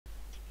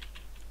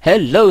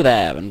Hello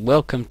there, and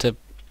welcome to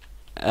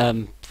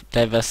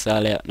Davis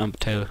Elliot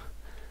 #2.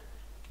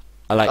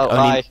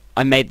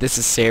 I made this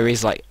a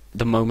series like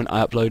the moment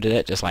I uploaded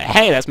it, just like,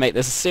 hey, let's make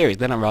this a series.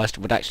 Then I realised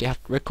I would actually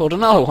have to record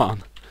another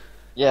one.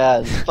 Yeah,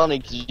 it's funny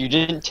because you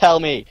didn't tell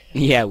me.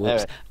 Yeah,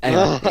 whoops.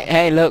 Anyway,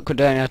 hey, look, we're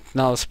doing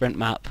another sprint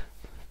map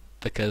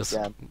because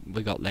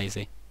we got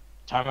lazy.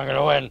 Time I'm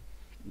gonna win.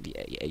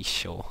 Yeah,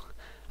 sure.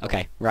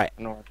 Okay, right.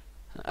 No.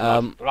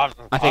 I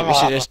think we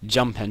should just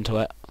jump into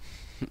it.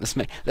 Let's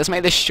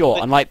make this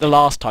short, unlike the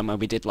last time where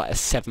we did like a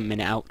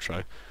 7-minute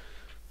outro.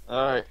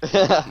 Alright.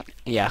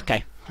 Yeah,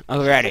 okay. Are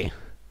we ready?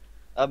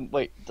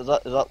 Wait, is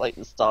that like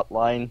the start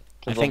line?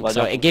 I think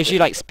so. It gives you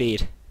like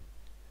speed.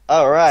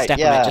 Oh right, step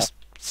yeah. on it, just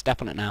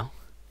step on it now.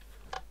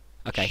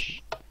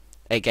 Okay.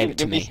 It gave it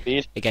to me.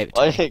 Speed. It gave it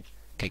to me.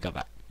 Okay, go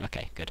back.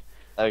 Okay, good.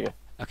 Okay.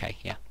 Okay,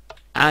 yeah.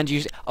 And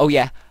use. Oh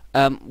yeah.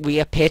 We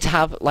appear to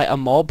have like a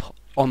mob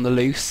on the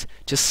loose,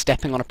 just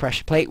stepping on a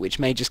pressure plate, which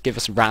may just give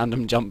us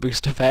random jump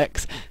boost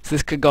effects. So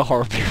this could go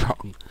horribly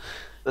wrong.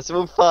 This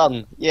was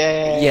fun.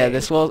 Yay. Yeah,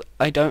 this was.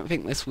 I don't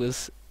think this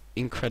was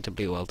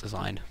incredibly well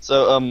designed.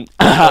 So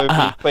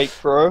Quake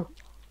Pro.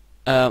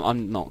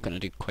 I'm not gonna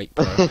do Quake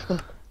Pro.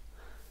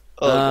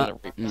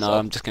 No,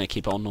 I'm just gonna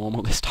keep it on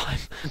normal this time.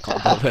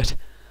 Can't bothered.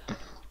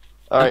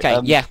 Alright,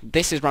 okay, yeah,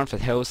 this is Run for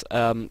the Hills.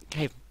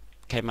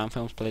 Caveman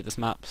Films played this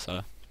map,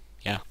 so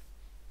yeah.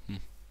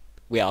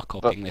 We are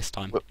copying this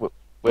time.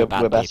 We're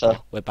bad better.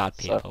 people. We're bad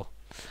people.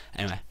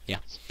 Anyway, yeah.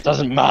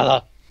 Doesn't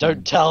matter.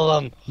 Don't tell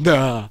them.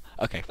 Nah.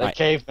 Okay, The right.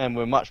 cavemen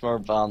were much more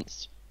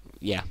advanced.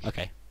 Yeah,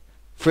 okay.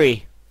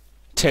 3,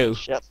 2.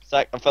 Yep,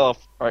 I fell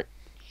off. Right.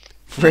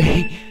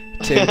 3,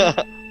 2,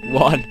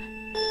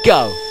 1,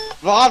 go!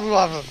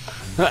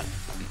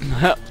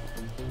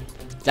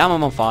 Damn,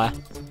 I'm on fire.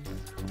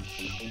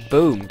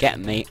 Boom, get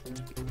me.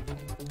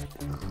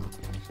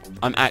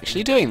 I'm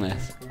actually doing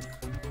this.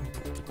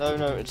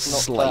 No,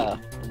 it's not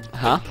fair.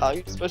 Huh? How are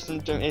you supposed to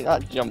do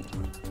that jump?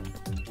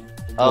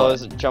 Oh, What?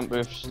 it's a jump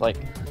boost, like...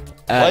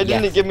 Why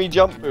didn't it give me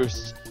jump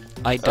boost?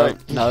 I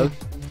don't know.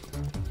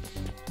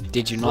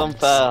 Did you not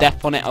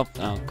step on it up?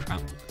 Oh,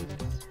 crap.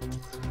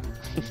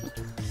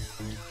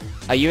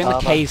 Are you in the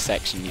cave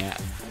section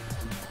yet?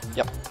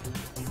 Yep.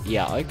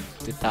 Yeah, I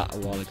did that a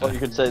while ago. Or you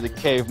could say the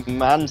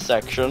caveman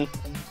section.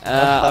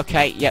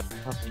 Okay, yep.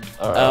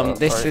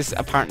 This right. is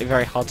apparently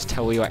very hard to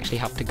tell where you actually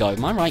have to go.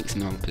 My mic's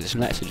in the wrong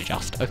position, let's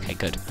adjust. Okay,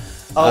 good.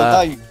 Oh,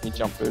 now you can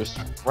jump boost.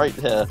 Right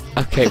here.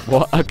 Okay,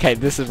 what? Okay,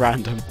 this is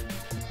random.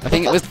 I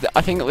think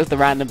it was the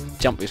random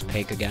jump boost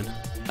pig again.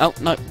 Oh,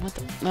 no, what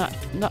the,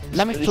 no,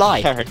 let me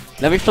fly.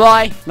 Let me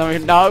fly. No,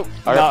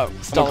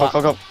 stop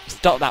that. Go.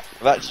 Stop that.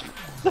 I've actually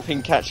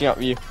nothing catching up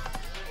with you.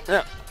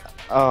 Yeah.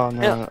 Oh,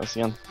 no, that was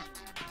again.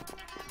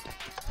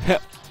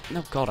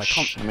 No, God, I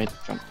can't. I made the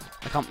jump.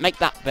 I can't make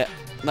that bit.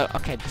 No,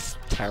 okay, this is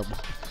terrible.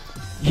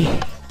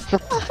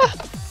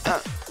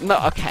 No,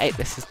 okay,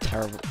 this is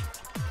terrible.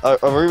 Are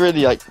we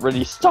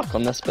really stuck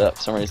on this bit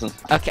for some reason?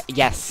 Okay,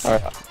 yes.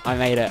 Alright. I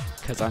made it,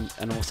 because I'm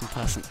an awesome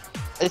person.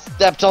 I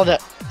stepped on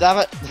it! Damn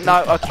it!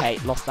 No, okay,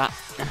 lost that.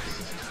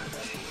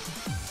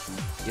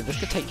 Yeah, this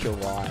could take you a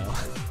while.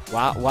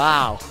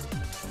 Wow.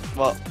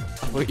 What?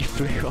 I thought you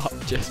flew up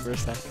just for a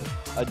second.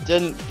 I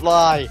didn't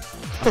fly!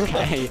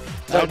 Okay.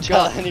 Don't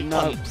tell anyone!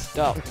 No,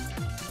 stop.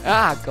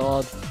 Ah,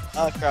 God.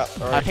 Oh, crap.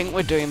 Alright. I think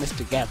we're doing this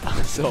together,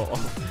 sort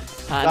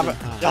of. Damn it!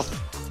 Yes!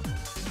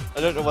 I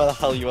don't know where the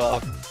hell you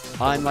are.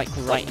 I'm like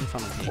right in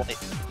front of you.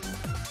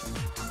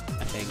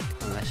 I think,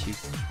 unless you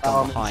go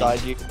I'm behind.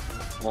 inside you.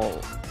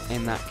 Well,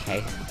 in that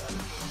case.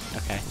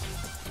 Okay.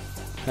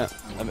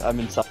 I'm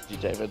inside you,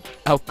 David.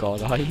 Oh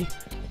God, are you?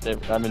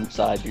 David, I'm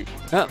inside you.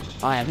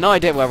 I have no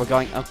idea where we're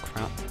going. Oh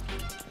crap.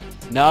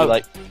 No.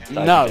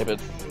 No.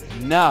 David.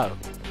 No.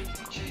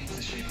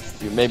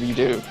 Maybe you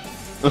do.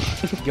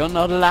 You're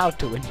not allowed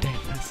to win,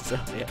 David. So,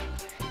 yeah.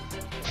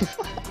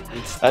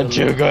 I'm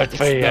too good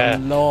for you. The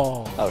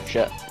law. Oh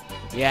shit.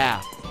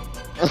 Yeah.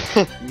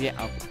 Yeah.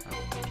 Oh.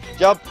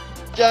 Jump!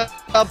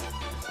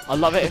 I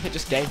love it if it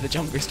just gave the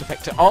jump boost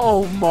effect to.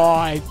 Oh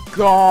my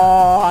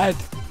God.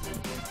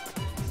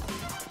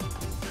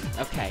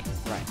 Okay,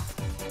 right.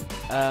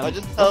 I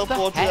just what the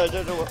teleported. heck? I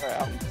don't know where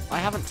I am. I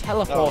haven't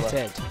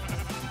teleported.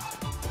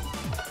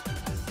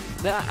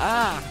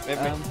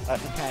 Maybe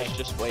okay.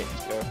 just wait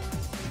to go.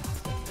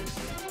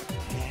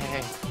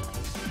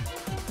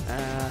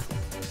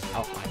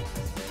 Oh, hi.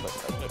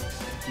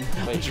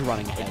 I'm Wait, just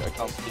running I ahead.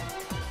 can't see.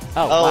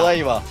 Oh, Oh, wow. there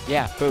you are.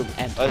 Yeah, boom,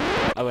 end.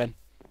 I win.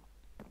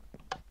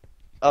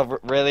 Oh,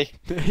 really?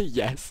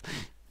 Yes.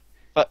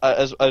 But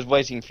I was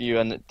waiting for you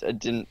and it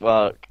didn't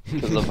work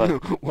because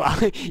of Wow,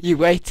 you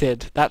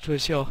waited. That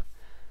was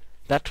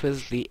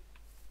the,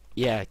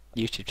 yeah,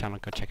 YouTube channel.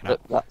 Go check it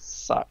out. That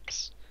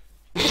sucks.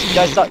 You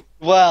guys suck.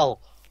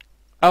 Well.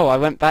 Oh, I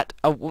went back.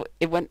 Oh,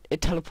 it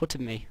teleported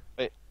me.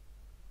 Wait.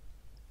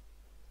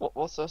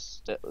 What's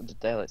this? The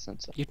daylight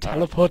sensor. You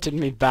teleported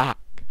me back.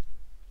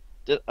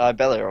 I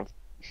barely have.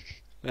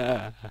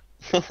 Uh.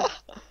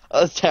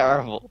 That was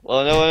terrible.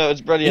 Well, no, it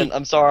was brilliant.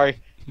 I'm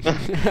sorry.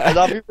 I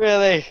love you,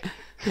 really.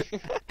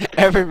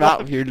 Every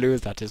map you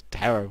lose that is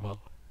terrible.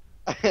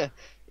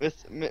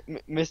 With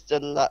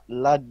Mr.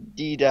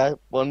 Ladida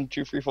 1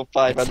 2 3 4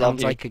 5. It I love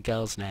sounds you. like a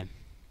girl's name.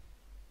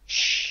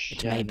 Shh.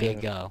 It Yeah, may be a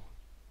no. girl.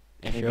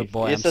 If Maybe you're a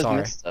boy, it I'm says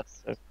sorry. Mr.,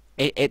 so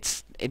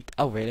It's.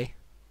 Oh, really?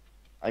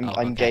 I'm Oh,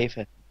 I'm okay. gay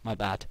for. My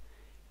bad.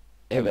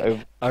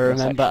 I'm I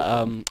remember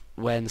homosexual.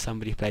 when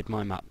somebody played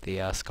my map,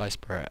 the Sky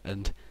Spirit,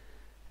 and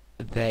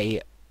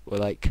they were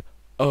like,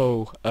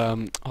 "Oh,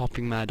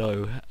 Hopping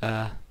Meadow,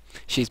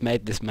 she's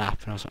made this map,"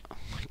 and I was like, "Oh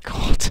my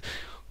god,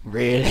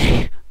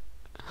 really?"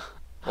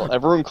 Well,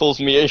 everyone calls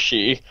me a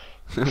she.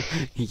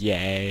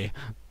 Yay.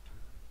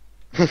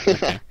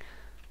 Okay.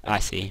 I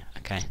see.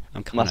 Okay,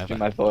 I'm coming Must over. be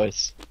my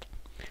voice.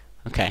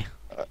 Okay.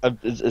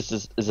 Is this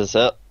it? Is this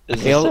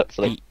feel it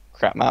for the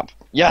crap map?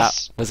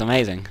 Yes. That was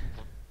amazing.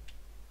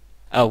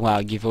 Oh wow,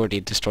 you've already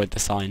destroyed the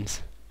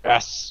signs,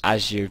 Yes.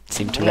 as you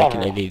seem to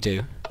regularly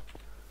do.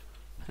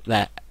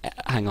 There.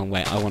 Hang on,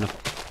 wait.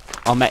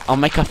 I'll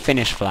make a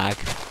finish flag.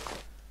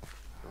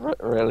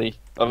 Really?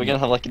 Are we gonna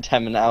have like a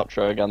 10-minute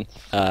outro again?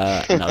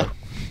 No.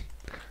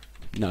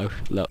 No.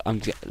 Look,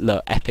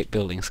 look. Epic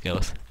building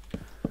skills.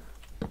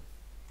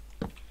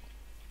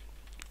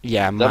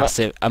 Yeah,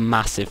 a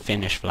massive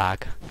finish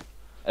flag.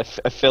 I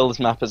feel this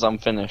map is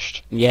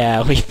unfinished.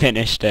 Yeah, we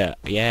finished it.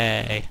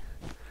 Yay.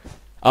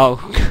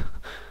 Oh.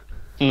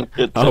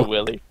 It's Oh. a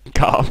willy.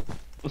 God.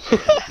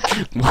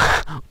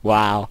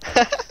 Wow.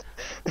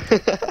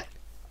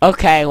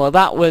 Okay, well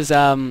that was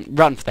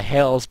Run for the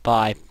Hills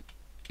by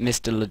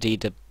Mr.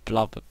 Ladida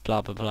blah blah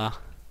blah blah blah.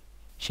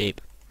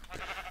 Sheep.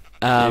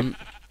 Oh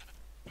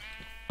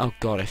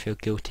god, I feel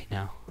guilty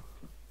now.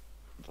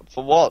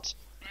 For what?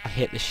 I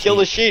hit the sheep. Kill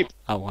the sheep.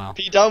 Oh wow.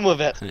 Be done with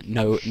it.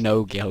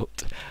 No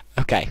guilt.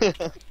 Okay.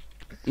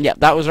 Yeah,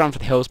 that was Run for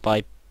the Hills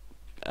by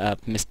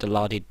Mr.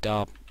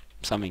 Ladida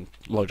something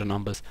load of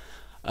numbers.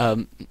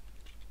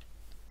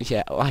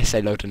 Yeah, I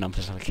say load of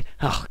numbers. I'm like,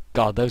 oh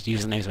god, those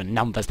usernames are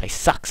numbers. They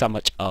suck so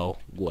much. Oh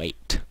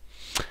wait,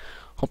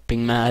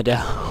 Hopping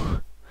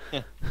Meadow.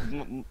 Yeah.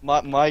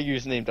 My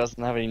username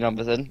doesn't have any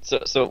numbers in.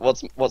 So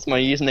what's my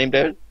username,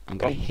 David? I'm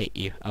gonna hit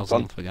you. I was Go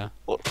on. on for go.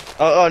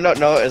 Oh no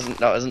it isn't.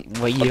 No it isn't.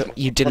 Well, you what's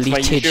my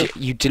deleted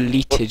YouTube? you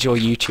deleted your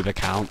YouTube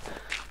account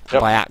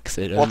Yep. by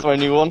accident. What's my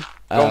new one?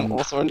 Go on,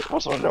 what's my new one?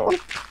 What's my new one?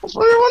 What's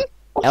my new one?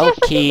 What's my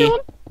fucking new Elky one?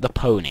 the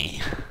pony.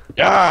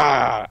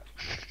 Yeah.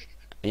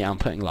 Yeah, I'm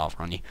putting lava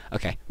on you.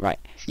 Okay, right.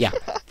 Yeah.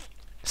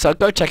 So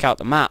go check out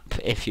the map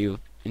if you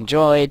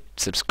enjoyed.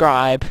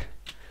 Subscribe.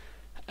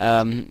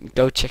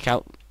 Go check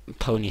out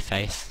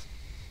Ponyface.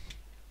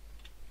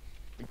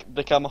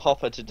 Become a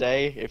hopper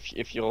today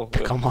if you're.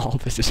 Become all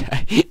of us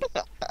today.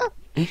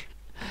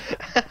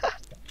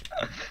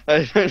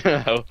 I don't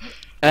know.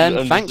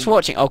 And thanks for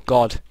watching. Oh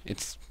god,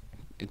 it's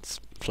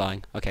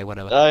flying. Okay,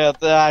 whatever. Oh yeah,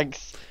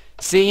 thanks.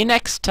 See you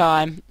next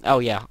time. Oh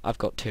yeah, I've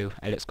got 2.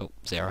 Elliot's got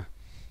 0.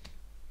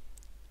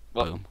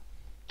 Well- Boom.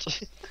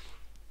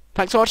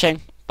 Thanks for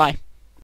watching. Bye.